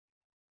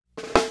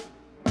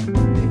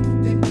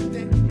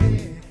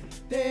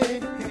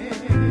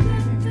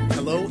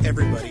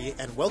everybody,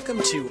 and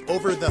welcome to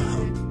Over the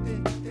Hump,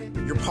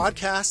 your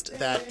podcast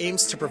that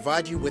aims to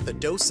provide you with a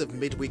dose of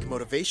midweek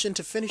motivation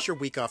to finish your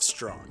week off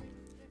strong.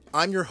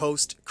 I'm your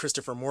host,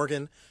 Christopher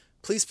Morgan.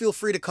 Please feel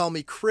free to call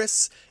me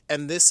Chris,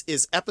 and this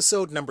is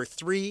episode number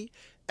 3,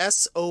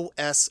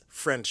 S.O.S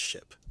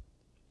Friendship.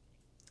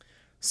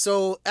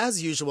 So,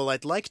 as usual,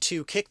 I'd like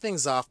to kick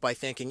things off by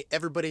thanking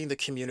everybody in the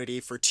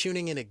community for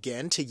tuning in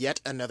again to yet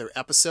another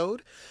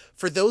episode.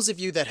 For those of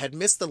you that had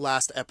missed the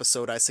last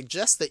episode, I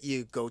suggest that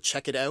you go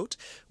check it out.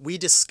 We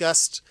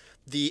discussed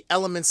the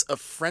elements of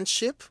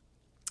friendship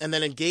and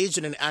then engaged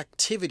in an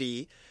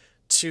activity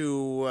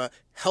to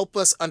help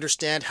us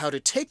understand how to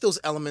take those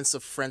elements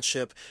of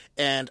friendship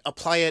and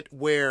apply it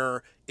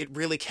where it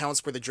really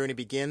counts, where the journey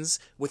begins,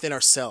 within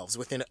ourselves,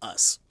 within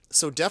us.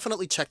 So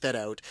definitely check that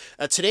out.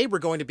 Today we're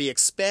going to be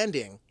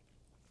expanding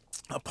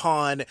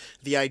upon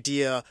the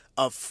idea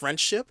of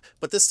friendship,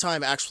 but this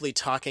time actually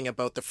talking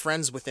about the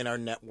friends within our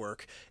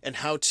network and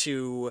how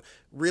to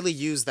really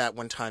use that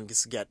when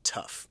times get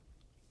tough.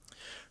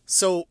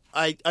 So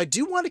I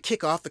do want to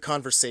kick off the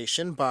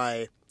conversation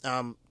by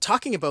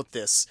talking about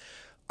this.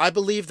 I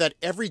believe that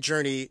every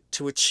journey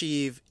to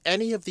achieve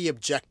any of the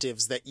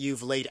objectives that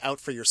you've laid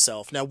out for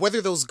yourself, now whether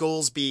those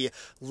goals be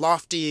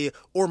lofty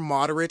or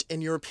moderate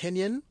in your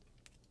opinion,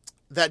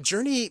 that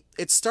journey,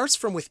 it starts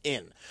from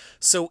within.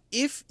 So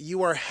if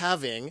you are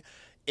having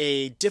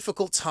a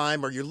difficult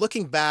time, or you're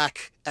looking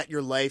back at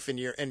your life and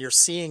you're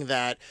seeing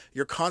that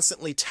you're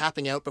constantly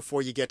tapping out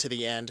before you get to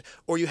the end,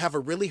 or you have a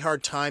really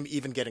hard time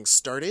even getting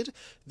started,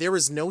 there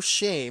is no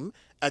shame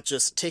at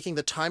just taking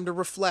the time to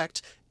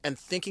reflect and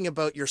thinking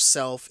about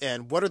yourself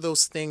and what are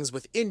those things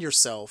within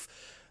yourself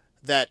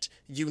that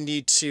you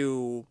need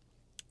to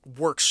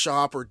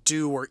workshop or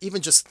do, or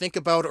even just think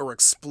about or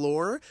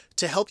explore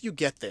to help you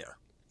get there.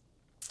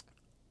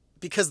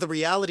 Because the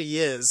reality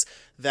is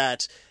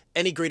that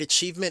any great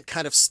achievement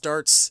kind of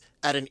starts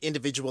at an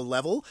individual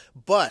level.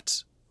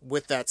 But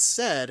with that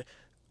said,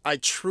 I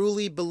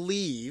truly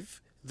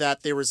believe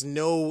that there is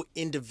no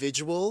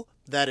individual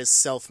that is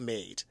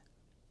self-made.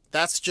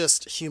 That's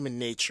just human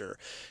nature.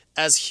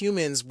 As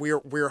humans,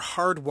 we're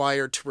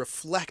hardwired to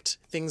reflect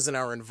things in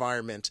our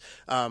environment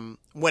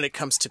when it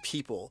comes to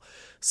people.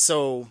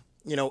 So,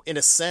 in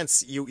a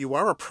sense, you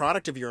are a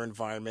product of your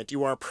environment.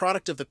 You are a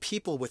product of the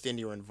people within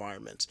your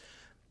environment.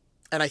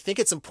 And I think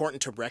it's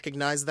important to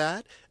recognize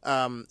that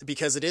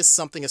because it is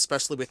something,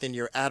 especially within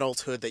your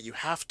adulthood, that you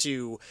have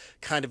to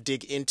kind of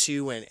dig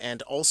into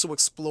and also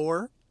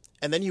explore.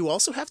 And then you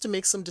also have to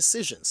make some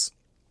decisions.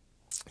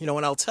 And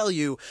I'll tell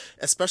you,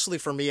 especially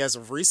for me as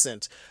of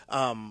recent,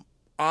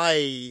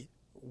 I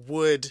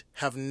would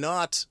have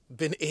not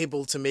been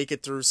able to make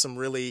it through some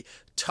really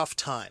tough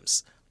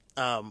times.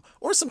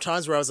 Or some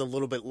times where I was a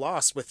little bit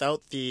lost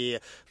without the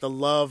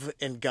love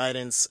and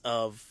guidance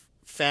of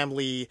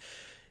family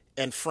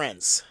and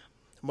friends.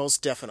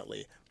 Most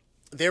definitely.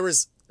 There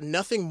is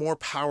nothing more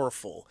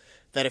powerful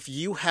that if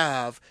you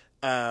have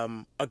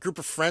a group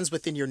of friends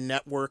within your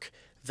network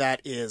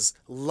that is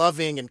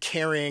loving and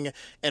caring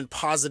and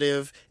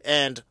positive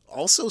and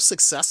also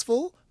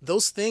successful,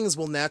 those things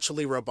will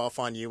naturally rub off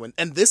on you.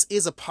 And this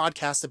is a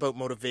podcast about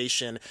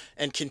motivation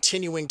and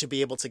continuing to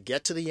be able to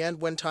get to the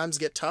end when times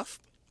get tough,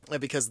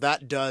 because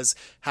that does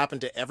happen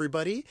to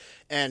everybody.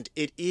 And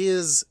it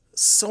is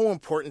so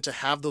important to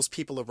have those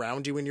people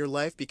around you in your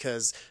life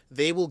because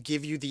they will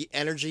give you the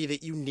energy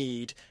that you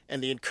need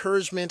and the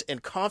encouragement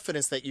and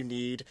confidence that you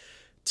need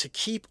to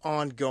keep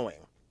on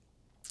going.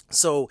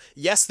 So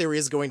yes, there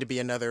is going to be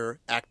another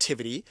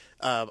activity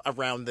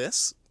around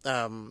this.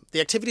 The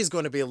activity is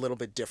going to be a little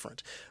bit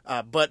different.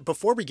 But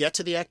before we get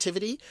to the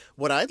activity,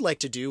 what I'd like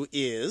to do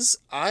is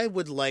I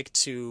would like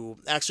to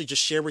actually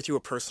just share with you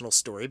a personal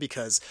story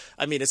because,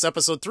 it's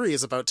episode 3,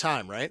 is about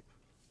time, right?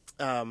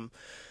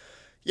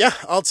 Yeah,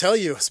 I'll tell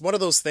you, it's one of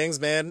those things,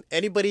 man.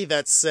 Anybody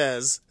that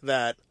says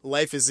that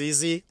life is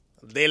easy,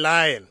 they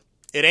lying.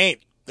 It ain't.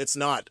 It's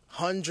not.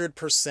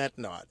 100%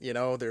 not.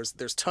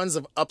 There's tons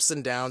of ups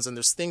and downs, and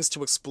there's things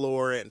to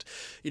explore. And,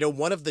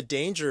 one of the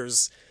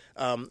dangers,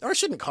 or I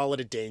shouldn't call it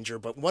a danger,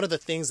 but one of the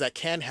things that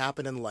can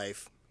happen in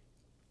life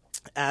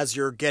as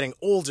you're getting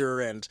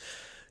older and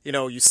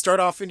you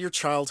start off in your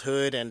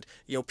childhood and,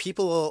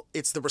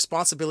 it's the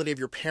responsibility of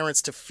your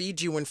parents to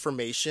feed you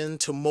information,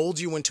 to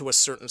mold you into a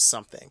certain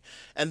something.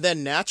 And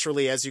then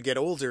naturally, as you get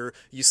older,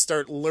 you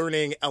start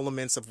learning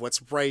elements of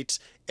what's right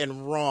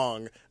and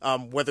wrong,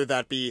 whether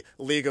that be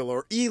legal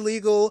or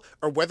illegal,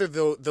 or whether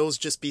those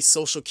just be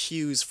social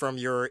cues from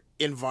your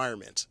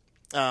environment.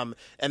 And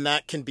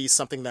that can be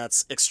something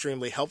that's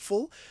extremely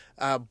helpful.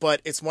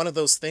 But it's one of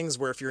those things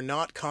where if you're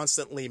not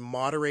constantly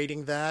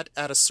moderating that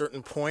at a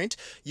certain point,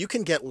 you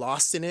can get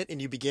lost in it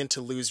and you begin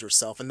to lose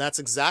yourself. And that's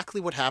exactly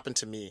what happened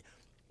to me.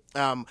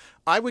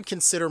 I would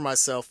consider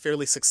myself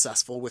fairly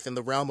successful within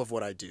the realm of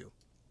what I do.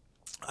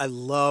 I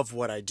love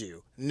what I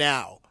do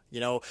now.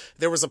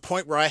 There was a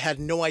point where I had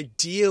no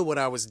idea what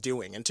I was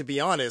doing. And to be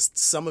honest,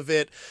 some of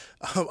it,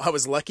 I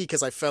was lucky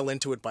because I fell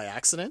into it by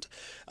accident.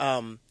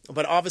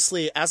 But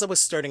obviously, as I was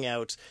starting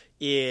out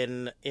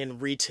in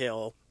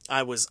retail,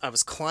 I was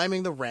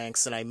climbing the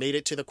ranks, and I made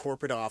it to the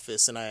corporate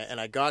office, and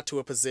I got to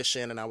a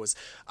position, and I was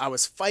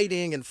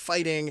fighting and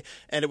fighting,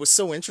 and it was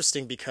so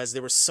interesting because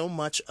there was so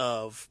much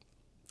of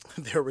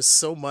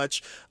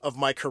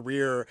my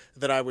career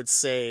that I would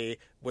say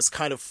was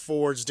kind of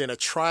forged in a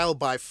trial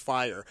by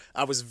fire.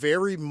 I was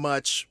very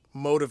much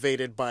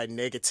motivated by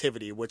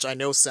negativity, which I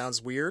know sounds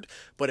weird,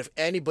 but if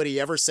anybody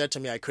ever said to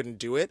me I couldn't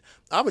do it,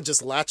 I would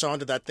just latch on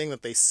to that thing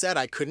that they said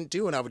I couldn't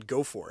do, and I would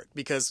go for it.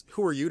 Because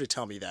who are you to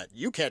tell me that?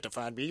 You can't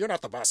define me. You're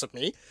not the boss of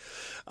me.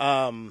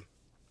 And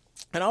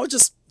I was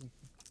just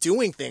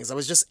doing things. I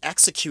was just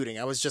executing.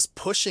 I was just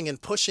pushing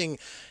and pushing.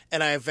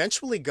 And I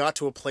eventually got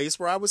to a place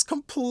where I was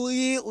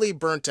completely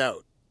burnt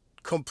out.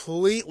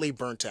 Completely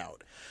burnt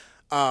out.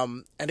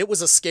 And it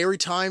was a scary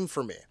time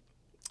for me.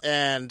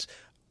 And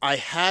I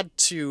had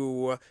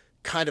to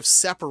kind of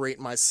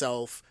separate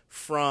myself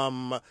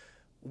from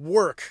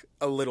work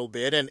a little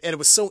bit. And it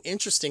was so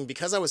interesting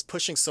because I was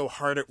pushing so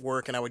hard at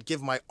work and I would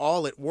give my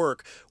all at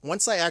work.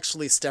 Once I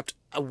actually stepped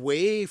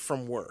away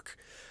from work,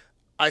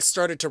 I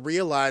started to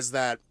realize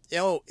that,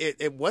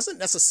 it wasn't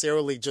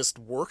necessarily just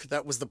work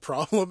that was the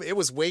problem. It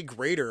was way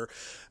greater.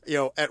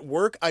 At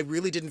work, I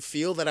really didn't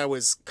feel that I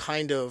was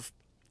kind of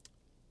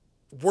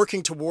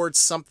working towards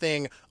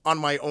something on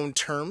my own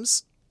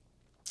terms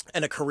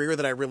and a career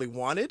that I really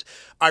wanted.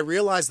 I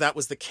realized that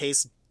was the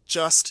case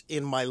just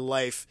in my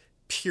life,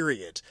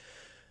 period.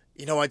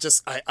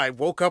 I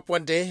woke up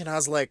one day and I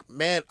was like,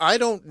 man, I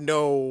don't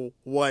know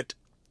what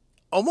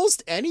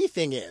almost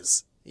anything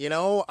is.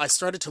 I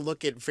started to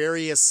look at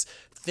various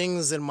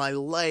things in my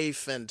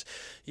life and,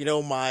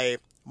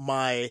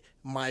 my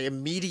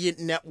immediate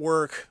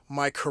network,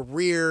 my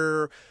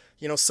career,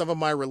 some of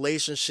my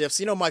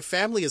relationships. My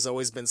family has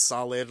always been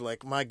solid.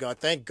 Like, my God,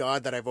 thank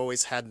God that I've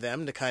always had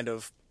them to kind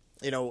of,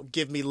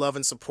 give me love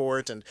and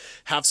support and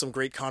have some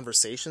great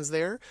conversations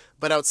there.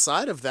 But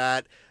outside of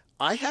that,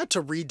 I had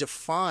to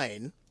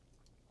redefine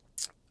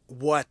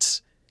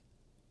what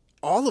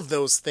all of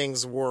those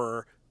things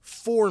were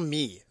for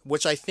me,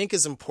 which I think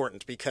is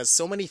important because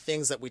so many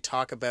things that we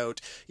talk about,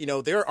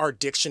 there are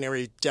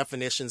dictionary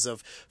definitions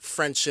of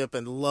friendship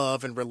and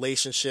love and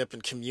relationship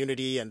and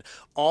community and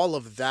all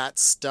of that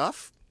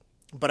stuff.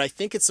 But I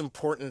think it's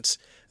important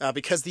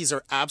because these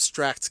are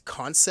abstract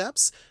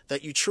concepts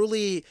that you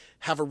truly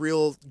have a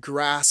real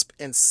grasp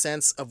and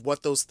sense of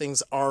what those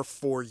things are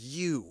for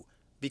you.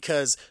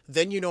 Because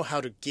then you know how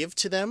to give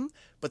to them,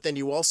 but then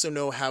you also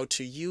know how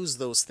to use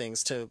those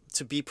things to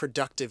be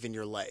productive in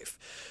your life.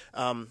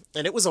 And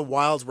it was a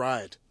wild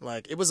ride.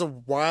 Like, it was a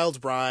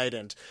wild ride.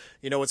 And,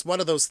 it's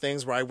one of those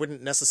things where I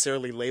wouldn't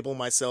necessarily label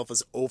myself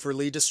as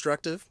overly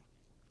destructive.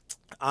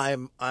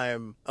 I'm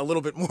a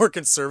little bit more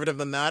conservative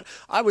than that.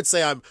 I would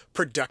say I'm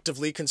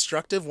productively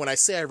constructive. When I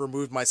say I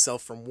removed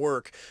myself from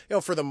work,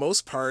 for the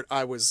most part,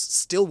 I was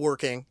still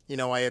working.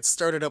 I had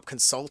started up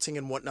consulting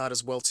and whatnot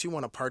as well too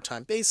on a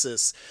part-time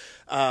basis.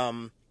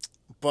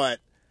 But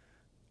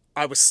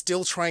I was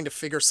still trying to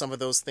figure some of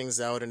those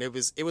things out, and it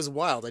was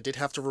wild. I did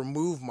have to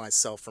remove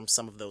myself from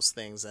some of those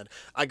things, and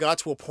I got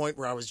to a point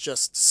where I was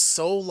just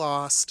so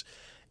lost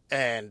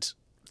and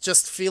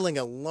just feeling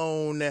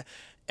alone.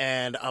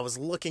 And I was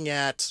looking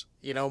at,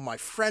 my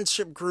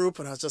friendship group,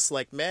 and I was just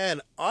like,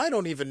 man, I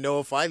don't even know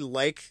if I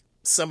like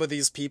some of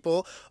these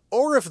people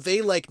or if they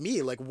like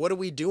me. Like, what are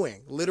we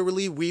doing?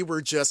 Literally, we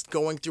were just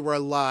going through our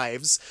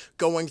lives,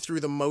 going through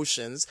the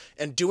motions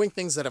and doing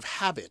things out of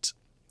habit,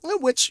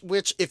 which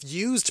if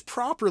used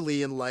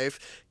properly in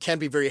life can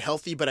be very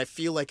healthy. But I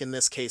feel like in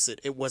this case,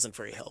 it wasn't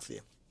very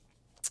healthy.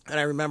 And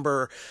I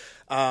remember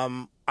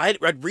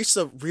I'd reached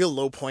a real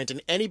low point,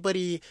 and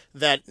anybody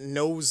that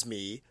knows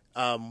me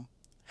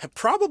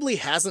probably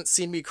hasn't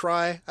seen me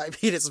cry. I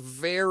mean, it's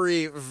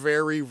very,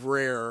 very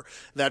rare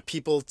that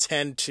people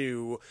tend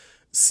to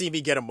see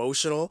me get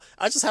emotional.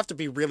 I just have to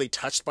be really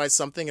touched by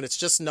something, and it's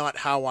just not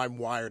how I'm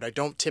wired. I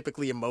don't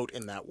typically emote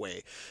in that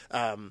way.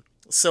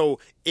 So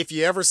if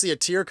you ever see a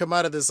tear come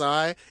out of this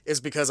eye, it's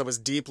because I was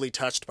deeply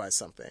touched by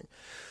something.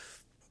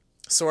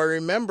 So I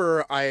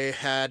remember I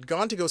had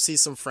gone to go see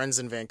some friends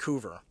in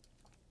Vancouver,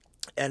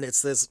 and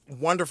it's this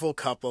wonderful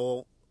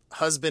couple,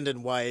 husband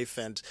and wife,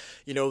 and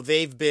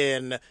they've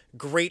been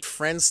great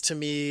friends to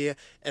me,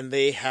 and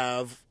they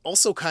have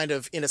also kind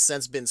of in a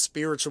sense been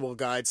spiritual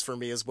guides for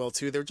me as well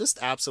too. They're just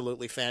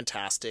absolutely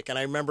fantastic. And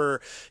I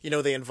remember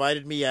they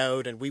invited me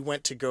out, and we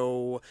went to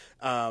go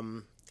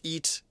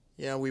eat.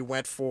 We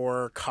went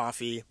for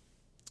coffee,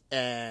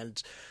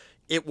 and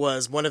it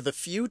was one of the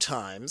few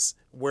times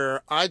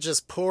where I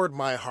just poured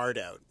my heart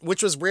out,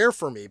 which was rare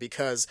for me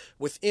because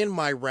within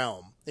my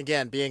realm,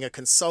 again, being a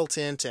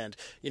consultant and,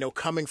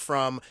 coming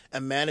from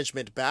a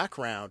management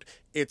background,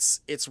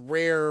 it's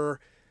rare,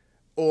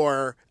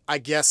 or I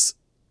guess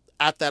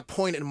at that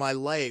point in my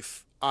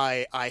life,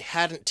 I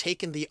hadn't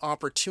taken the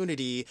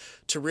opportunity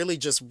to really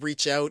just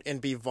reach out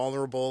and be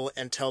vulnerable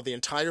and tell the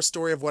entire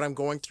story of what I'm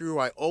going through.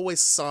 I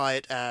always saw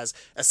it as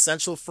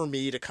essential for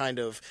me to kind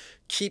of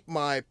keep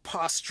my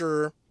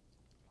posture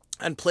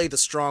and play the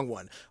strong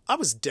one. I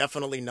was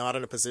definitely not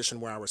in a position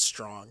where I was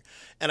strong.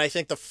 And I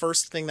think the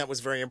first thing that was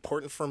very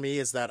important for me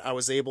is that I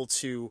was able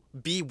to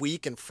be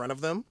weak in front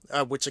of them,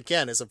 which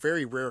again is a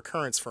very rare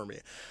occurrence for me.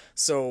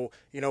 So,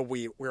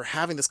 we were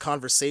having this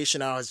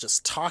conversation. I was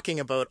just talking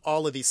about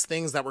all of these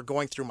things that were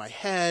going through my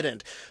head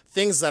and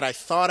things that I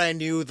thought I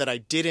knew that I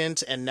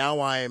didn't. And now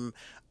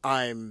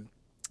I'm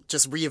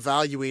just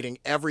reevaluating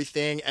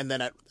everything. And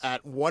then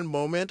at one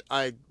moment,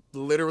 I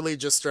literally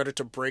just started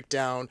to break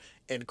down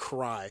and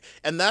cry.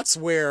 And that's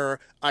where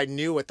I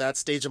knew at that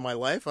stage of my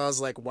life, I was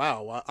like,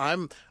 wow,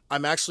 I'm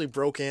actually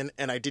broken,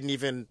 and I didn't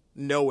even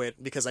know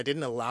it because I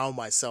didn't allow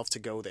myself to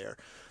go there.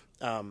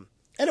 And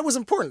it was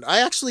important. I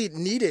actually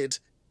needed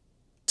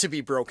to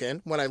be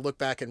broken when I look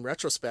back in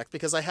retrospect,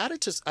 because I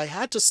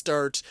had to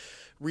start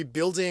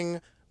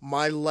rebuilding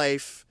my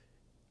life,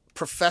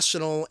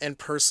 professional and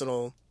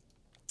personal,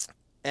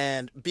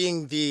 and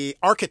being the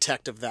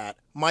architect of that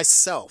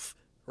myself,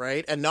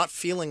 right? And not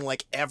feeling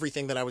like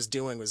everything that I was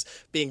doing was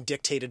being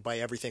dictated by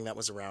everything that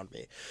was around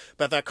me.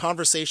 But that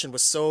conversation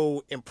was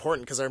so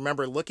important because I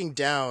remember looking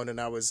down,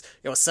 and I was,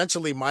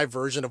 essentially my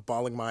version of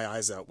bawling my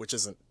eyes out, which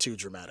isn't too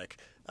dramatic.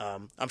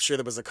 I'm sure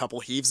there was a couple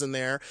heaves in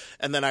there.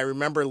 And then I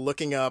remember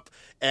looking up,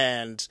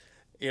 and,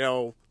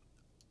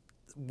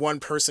 one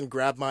person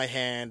grabbed my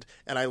hand,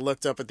 and I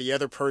looked up at the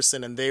other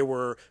person, and they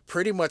were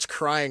pretty much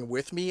crying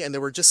with me, and they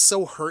were just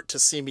so hurt to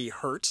see me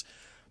hurt.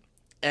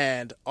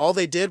 And all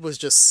they did was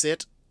just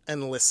sit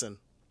and listen,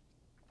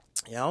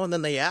 and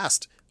then they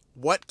asked,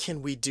 "What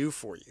can we do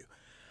for you?"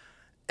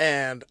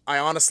 And I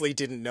honestly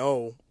didn't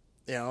know,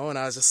 and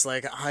I was just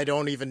like, I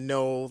don't even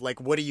know, like,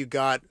 what do you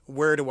got?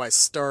 Where do I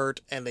start?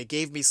 And they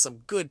gave me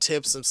some good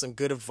tips and some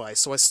good advice.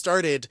 So I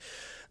started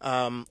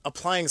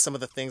applying some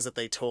of the things that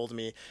they told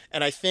me.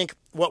 And I think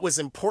what was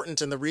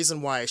important, and the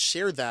reason why I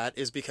shared that,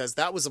 is because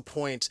that was a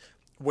point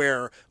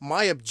where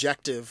my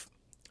objective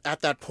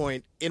at that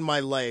point in my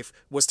life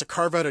was to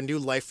carve out a new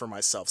life for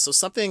myself. So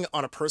something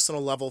on a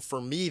personal level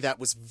for me that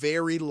was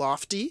very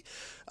lofty,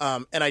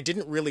 and I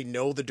didn't really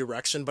know the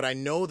direction, but I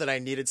know that I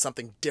needed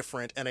something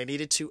different, and I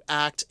needed to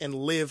act and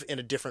live in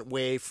a different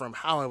way from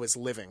how I was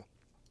living.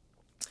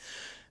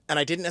 And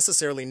I didn't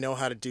necessarily know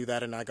how to do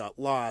that, and I got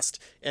lost.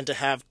 And to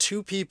have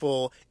two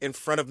people in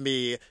front of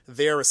me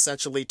there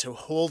essentially to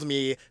hold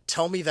me,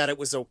 tell me that it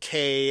was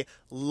okay,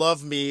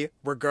 love me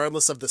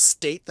regardless of the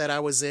state that I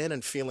was in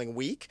and feeling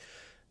weak,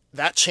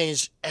 that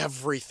changed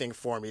everything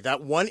for me.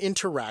 That one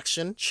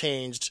interaction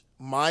changed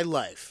my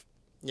life,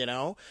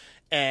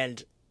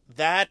 and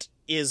that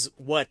is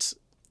what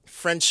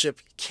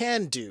friendship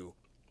can do.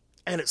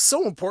 And it's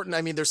so important.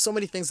 I mean, there's so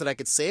many things that I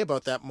could say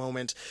about that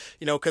moment,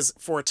 because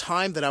for a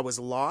time that I was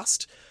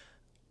lost,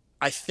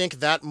 I think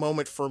that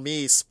moment for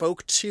me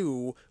spoke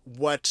to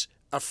what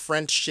a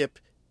friendship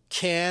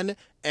can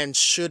and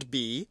should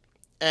be,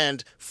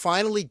 and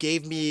finally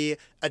gave me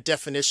a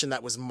definition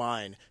that was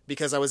mine,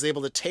 because I was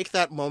able to take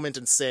that moment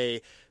and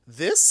say,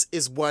 this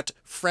is what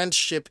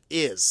friendship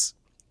is.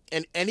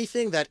 And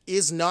anything that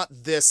is not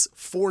this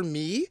for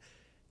me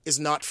is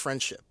not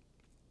friendship.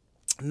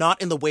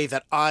 Not in the way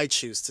that I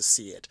choose to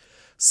see it.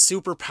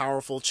 Super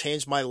powerful,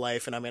 changed my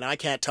life, and I mean, I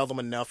can't tell them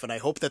enough, and I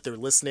hope that they're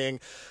listening.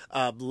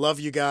 Love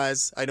you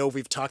guys. I know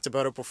we've talked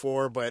about it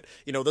before, but,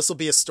 this will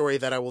be a story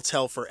that I will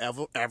tell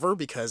forever,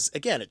 because,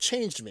 again, it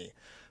changed me.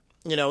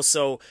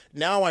 So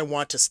now I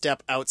want to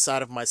step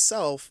outside of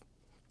myself,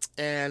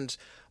 and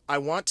I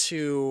want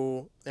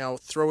to,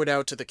 throw it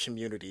out to the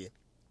community.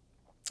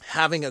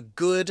 Having a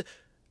good,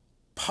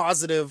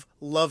 positive,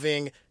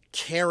 loving,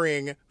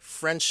 caring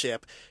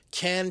friendship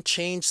can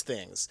change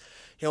things.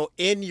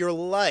 In your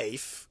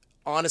life,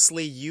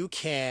 honestly, you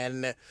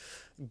can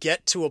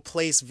get to a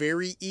place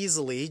very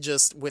easily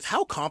just with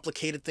how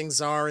complicated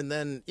things are. And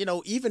then,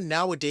 even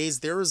nowadays,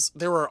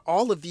 there are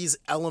all of these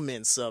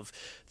elements of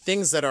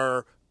things that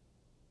are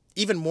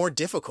even more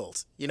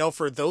difficult.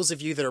 For those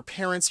of you that are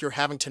parents, you're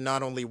having to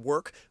not only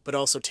work, but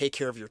also take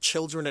care of your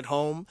children at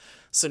home.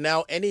 So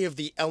now any of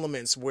the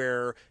elements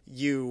where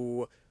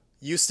you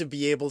used to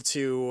be able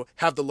to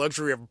have the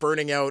luxury of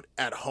burning out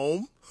at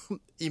home,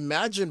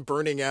 imagine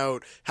burning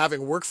out,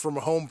 having work from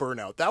home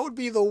burnout. That would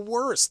be the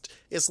worst.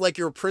 It's like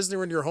you're a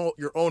prisoner in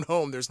your own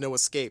home. There's no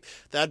escape.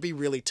 That'd be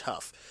really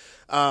tough.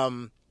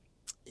 And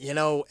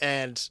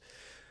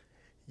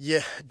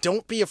yeah,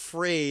 don't be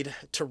afraid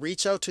to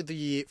reach out to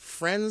the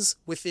friends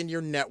within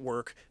your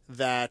network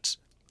that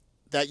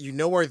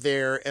are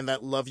there and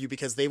that love you,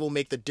 because they will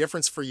make the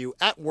difference for you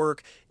at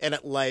work and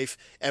at life.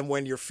 And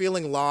when you're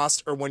feeling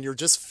lost, or when you're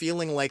just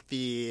feeling like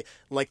the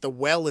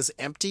well is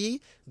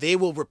empty, they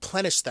will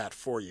replenish that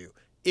for you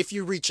if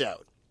you reach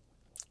out.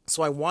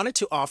 So I wanted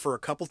to offer a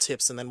couple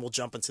tips, and then we'll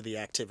jump into the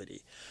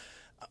activity.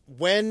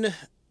 And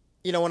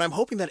I'm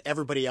hoping that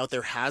everybody out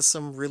there has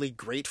some really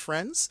great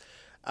friends.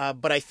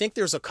 But I think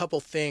there's a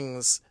couple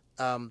things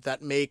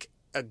that make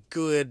a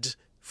good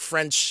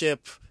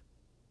friendship,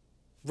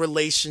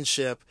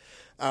 relationship.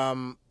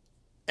 And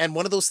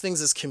one of those things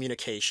is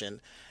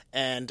communication.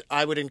 And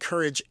I would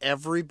encourage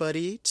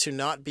everybody to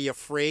not be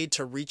afraid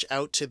to reach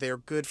out to their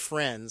good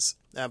friends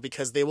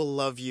because they will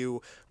love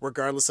you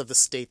regardless of the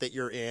state that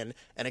you're in.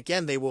 And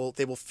again, they will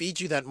feed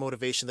you that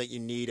motivation that you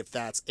need if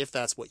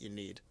that's what you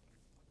need.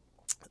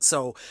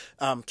 So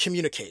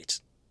communicate.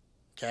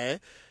 Okay.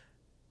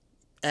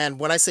 And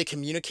when I say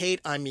communicate,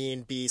 I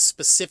mean be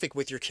specific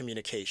with your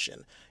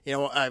communication.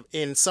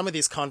 In some of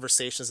these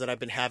conversations that I've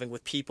been having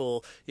with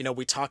people,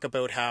 we talk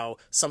about how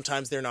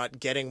sometimes they're not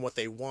getting what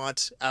they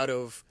want out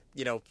of,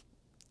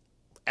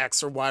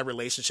 X or Y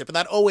relationship. And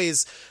that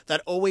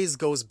always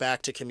goes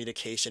back to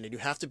communication, and you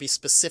have to be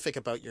specific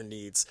about your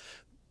needs.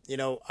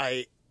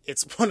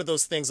 It's one of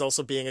those things,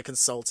 also being a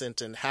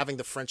consultant and having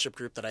the friendship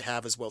group that I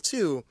have as well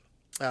too,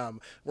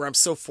 where I'm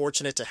so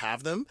fortunate to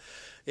have them.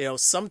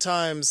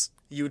 Sometimes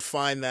you'd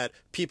find that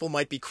people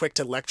might be quick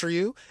to lecture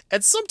you,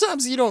 and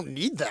sometimes you don't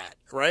need that,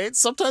 right?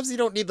 Sometimes you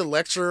don't need the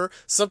lecture.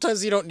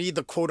 Sometimes you don't need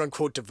the quote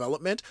unquote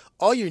development.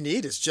 All you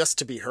need is just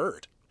to be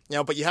heard.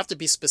 But you have to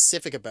be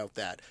specific about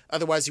that.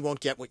 Otherwise, you won't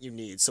get what you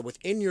need. So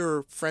within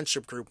your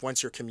friendship group,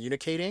 once you're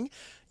communicating,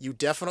 you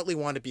definitely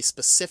want to be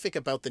specific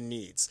about the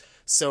needs.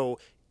 So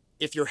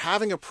if you're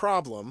having a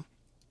problem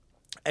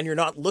and you're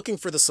not looking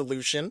for the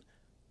solution,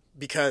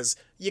 because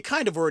you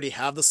kind of already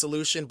have the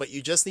solution, but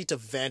you just need to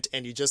vent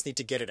and you just need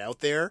to get it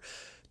out there,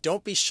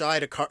 don't be shy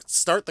to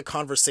start the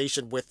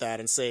conversation with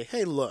that and say,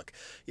 hey, look,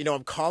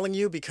 I'm calling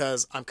you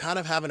because I'm kind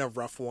of having a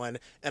rough one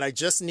and I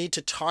just need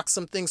to talk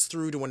some things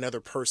through to another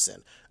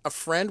person. A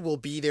friend will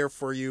be there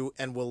for you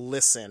and will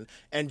listen.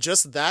 And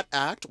just that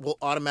act will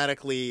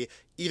automatically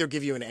either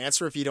give you an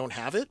answer if you don't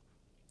have it,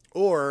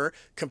 or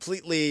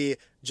completely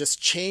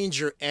just change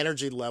your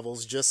energy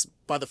levels just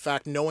by the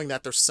fact knowing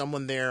that there's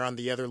someone there on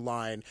the other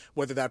line,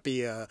 whether that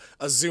be a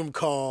Zoom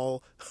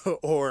call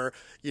or,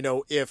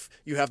 if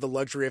you have the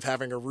luxury of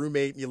having a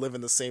roommate and you live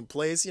in the same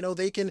place,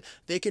 they can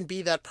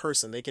be that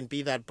person. They can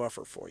be that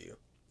buffer for you.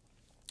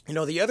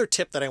 The other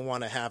tip that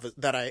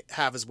I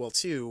have as well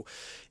too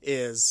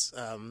is,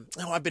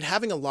 I've been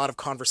having a lot of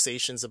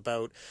conversations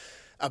about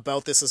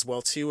this as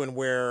well too, and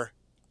where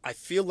I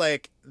feel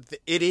like the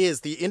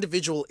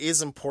individual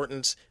is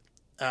important.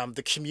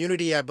 The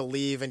community, I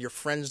believe, and your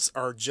friends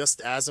are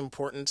just as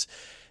important.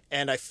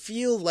 And I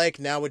feel like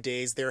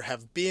nowadays there's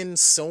been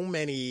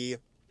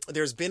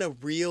a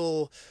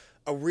real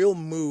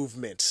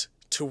movement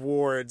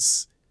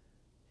towards,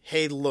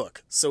 hey,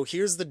 look, so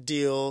here's the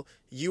deal.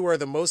 You are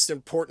the most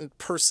important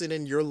person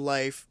in your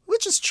life,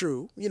 which is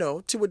true,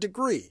 to a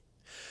degree.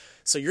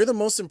 So you're the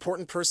most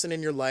important person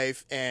in your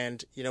life,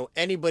 and,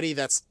 anybody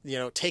that's,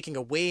 taking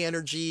away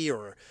energy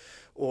or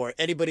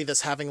anybody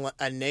that's having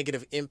a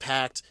negative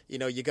impact,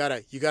 you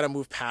gotta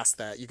move past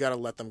that. You gotta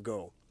let them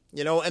go.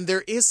 And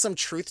there is some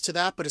truth to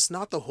that, but it's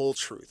not the whole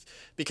truth,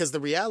 because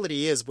the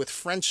reality is with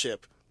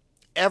friendship,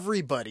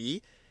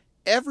 everybody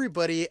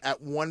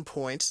at one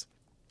point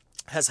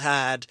has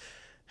had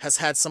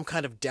some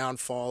kind of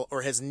downfall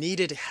or has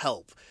needed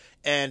help.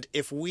 And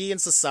if we in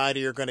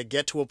society are going to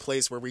get to a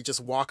place where we just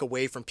walk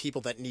away from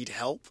people that need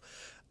help,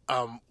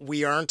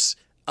 we aren't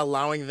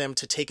allowing them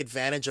to take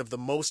advantage of the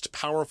most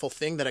powerful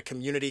thing that a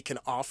community can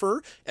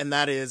offer, and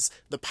that is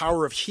the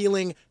power of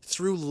healing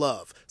through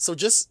love. So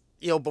just,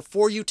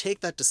 before you take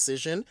that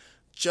decision,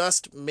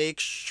 just make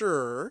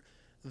sure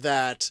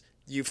that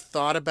you've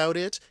thought about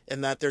it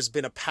and that there's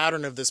been a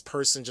pattern of this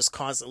person just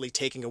constantly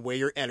taking away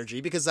your energy,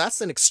 because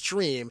that's an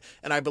extreme.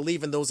 And I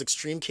believe in those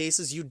extreme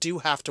cases, you do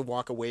have to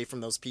walk away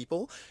from those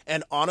people.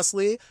 And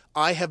honestly,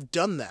 I have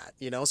done that,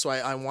 so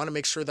I want to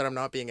make sure that I'm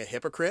not being a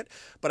hypocrite.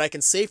 But I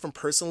can say from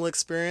personal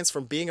experience,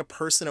 from being a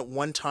person at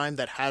one time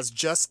that has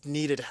just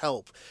needed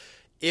help,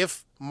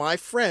 if my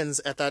friends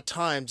at that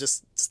time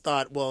just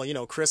thought, well,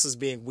 Chris is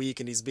being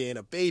weak and he's being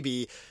a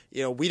baby,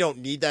 we don't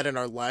need that in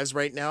our lives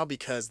right now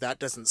because that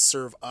doesn't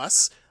serve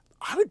us,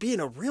 I would be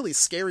in a really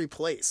scary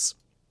place.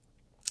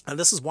 And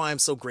this is why I'm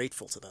so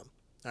grateful to them.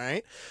 All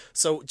right.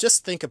 So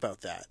just think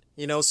about that.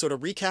 So to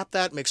recap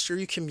that, make sure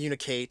you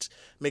communicate,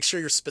 make sure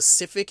you're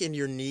specific in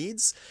your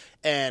needs.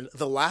 And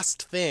the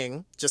last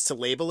thing, just to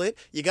label it,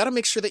 you got to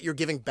make sure that you're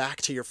giving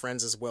back to your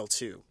friends as well,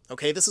 too.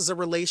 Okay. This is a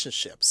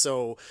relationship.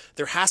 So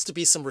there has to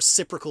be some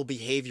reciprocal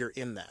behavior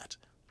in that,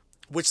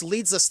 which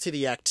leads us to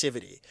the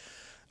activity.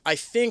 I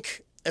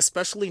think,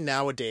 especially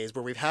nowadays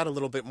where we've had a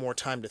little bit more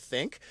time to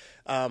think,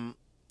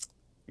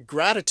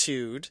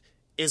 gratitude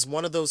is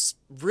one of those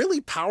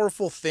really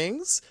powerful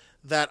things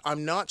that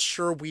I'm not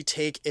sure we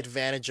take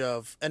advantage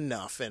of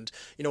enough. And,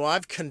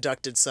 I've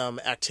conducted some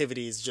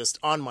activities just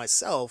on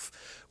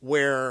myself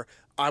where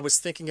I was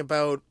thinking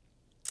about,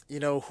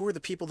 who are the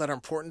people that are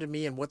important to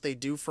me and what they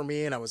do for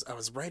me. And I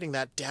was writing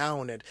that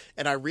down,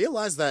 and I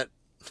realized that,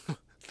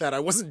 that I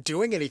wasn't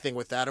doing anything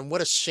with that. And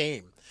what a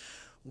shame.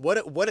 What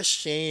a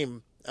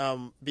shame.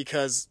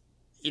 Because,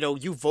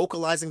 you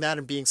vocalizing that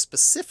and being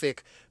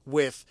specific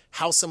with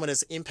how someone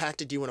has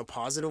impacted you in a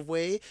positive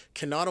way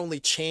can not only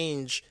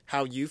change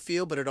how you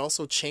feel, but it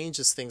also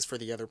changes things for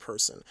the other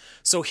person.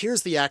 So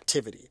here's the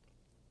activity.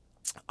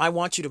 I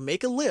want you to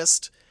make a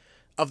list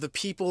of the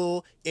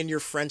people in your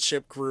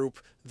friendship group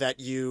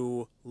that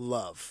you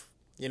love,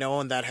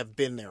 and that have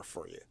been there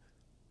for you.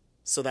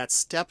 So that's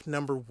step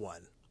number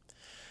 1.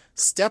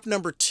 Step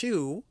number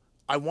 2,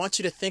 I want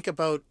you to think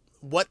about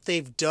what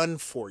they've done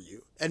for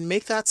you and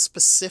make that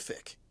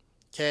specific.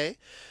 Okay?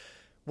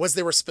 Was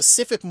there a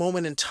specific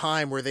moment in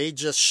time where they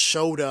just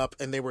showed up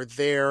and they were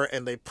there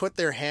and they put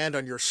their hand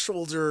on your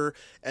shoulder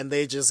and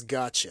they just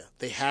got you?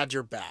 They had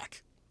your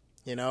back.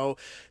 You know,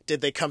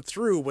 did they come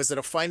through? Was it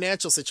a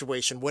financial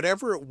situation?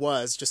 Whatever it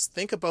was, just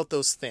think about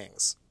those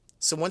things.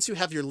 So once you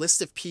have your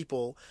list of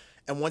people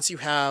and once you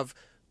have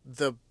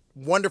the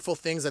wonderful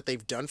things that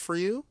they've done for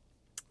you,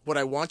 what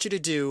I want you to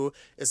do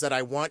is that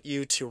I want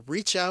you to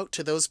reach out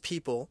to those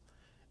people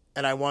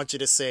and I want you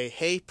to say,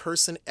 hey,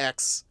 person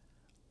X,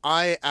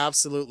 I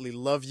absolutely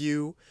love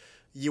you.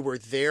 You were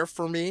there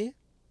for me.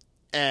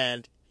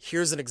 And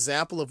here's an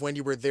example of when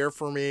you were there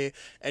for me.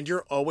 And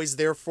you're always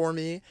there for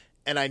me.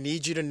 And I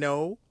need you to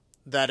know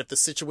that if the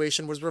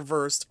situation was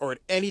reversed or at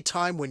any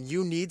time when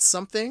you need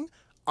something,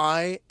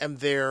 I am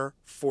there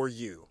for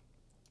you.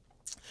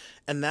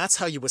 And that's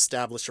how you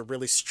establish a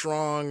really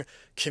strong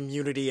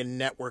community and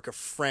network of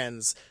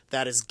friends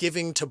that is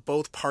giving to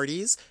both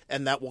parties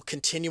and that will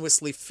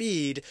continuously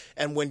feed.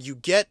 And when you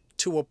get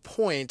to a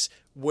point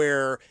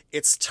where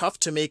it's tough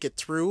to make it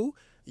through,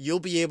 you'll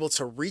be able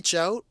to reach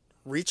out,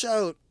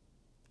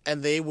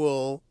 and they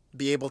will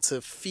be able to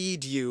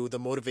feed you the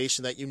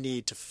motivation that you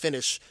need to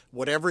finish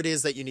whatever it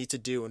is that you need to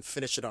do and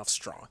finish it off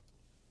strong.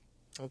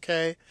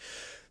 Okay?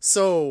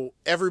 So,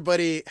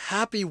 everybody,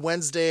 happy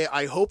Wednesday.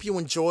 I hope you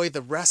enjoy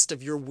the rest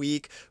of your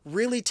week.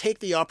 Really take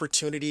the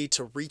opportunity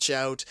to reach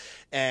out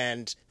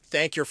and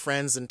thank your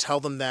friends and tell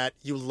them that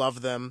you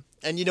love them.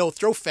 And,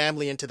 throw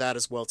family into that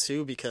as well,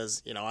 too,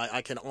 because,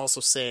 I can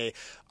also say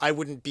I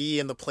wouldn't be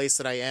in the place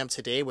that I am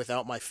today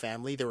without my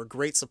family. They were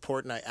great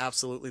support and I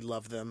absolutely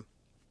love them.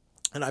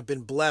 And I've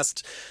been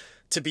blessed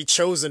to be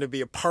chosen to be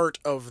a part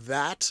of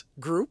that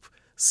group.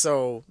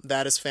 So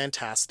that is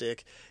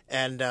fantastic.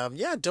 And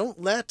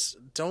don't let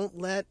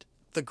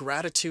the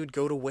gratitude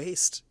go to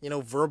waste.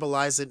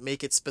 Verbalize it,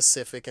 make it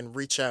specific, and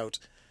reach out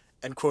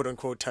and quote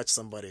unquote touch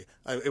somebody.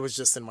 It was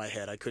just in my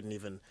head. I couldn't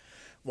even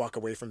walk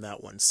away from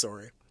that one.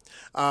 Sorry.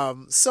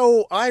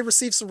 So I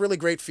received some really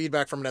great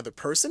feedback from another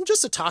person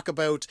just to talk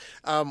about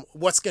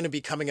what's going to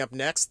be coming up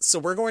next. So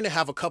we're going to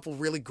have a couple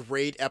really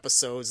great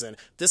episodes, and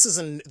this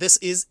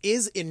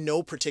is in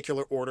no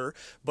particular order,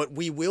 but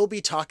we will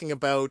be talking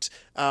about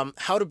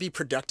how to be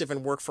productive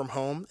and work from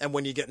home, and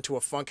when you get into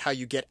a funk, how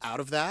you get out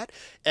of that.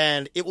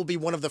 And it will be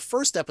one of the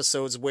first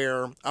episodes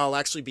where I'll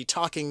actually be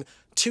talking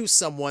to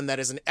someone that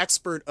is an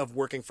expert of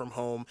working from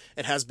home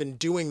and has been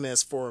doing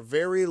this for a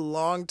very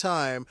long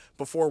time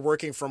before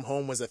working from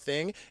home was a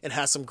thing, and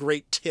has some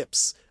great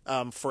tips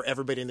for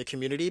everybody in the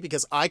community,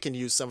 because I can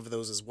use some of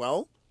those as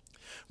well.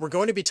 We're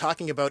going to be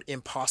talking about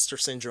imposter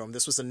syndrome.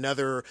 This was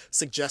another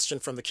suggestion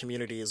from the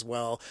community as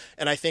well.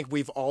 And I think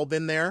we've all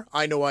been there.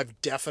 I know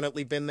I've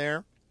definitely been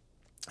there.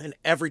 And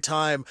every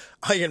time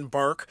I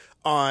embark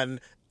on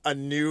a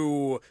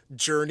new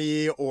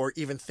journey or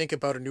even think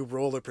about a new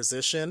role or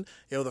position,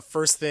 the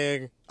first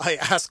thing I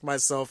ask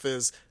myself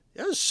is,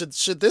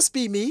 should this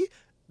be me?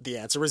 The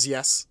answer is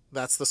yes.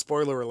 That's the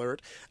spoiler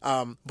alert.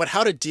 But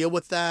how to deal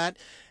with that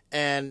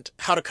and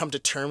how to come to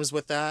terms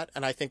with that.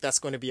 And I think that's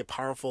going to be a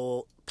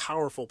powerful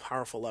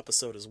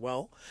episode as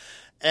well.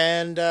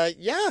 And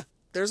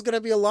there's going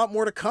to be a lot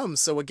more to come.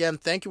 So again,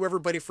 thank you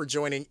everybody for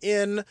joining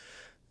in.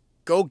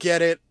 Go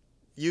get it.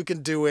 You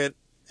can do it.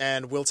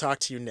 And we'll talk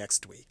to you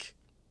next week.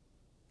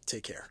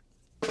 Take care.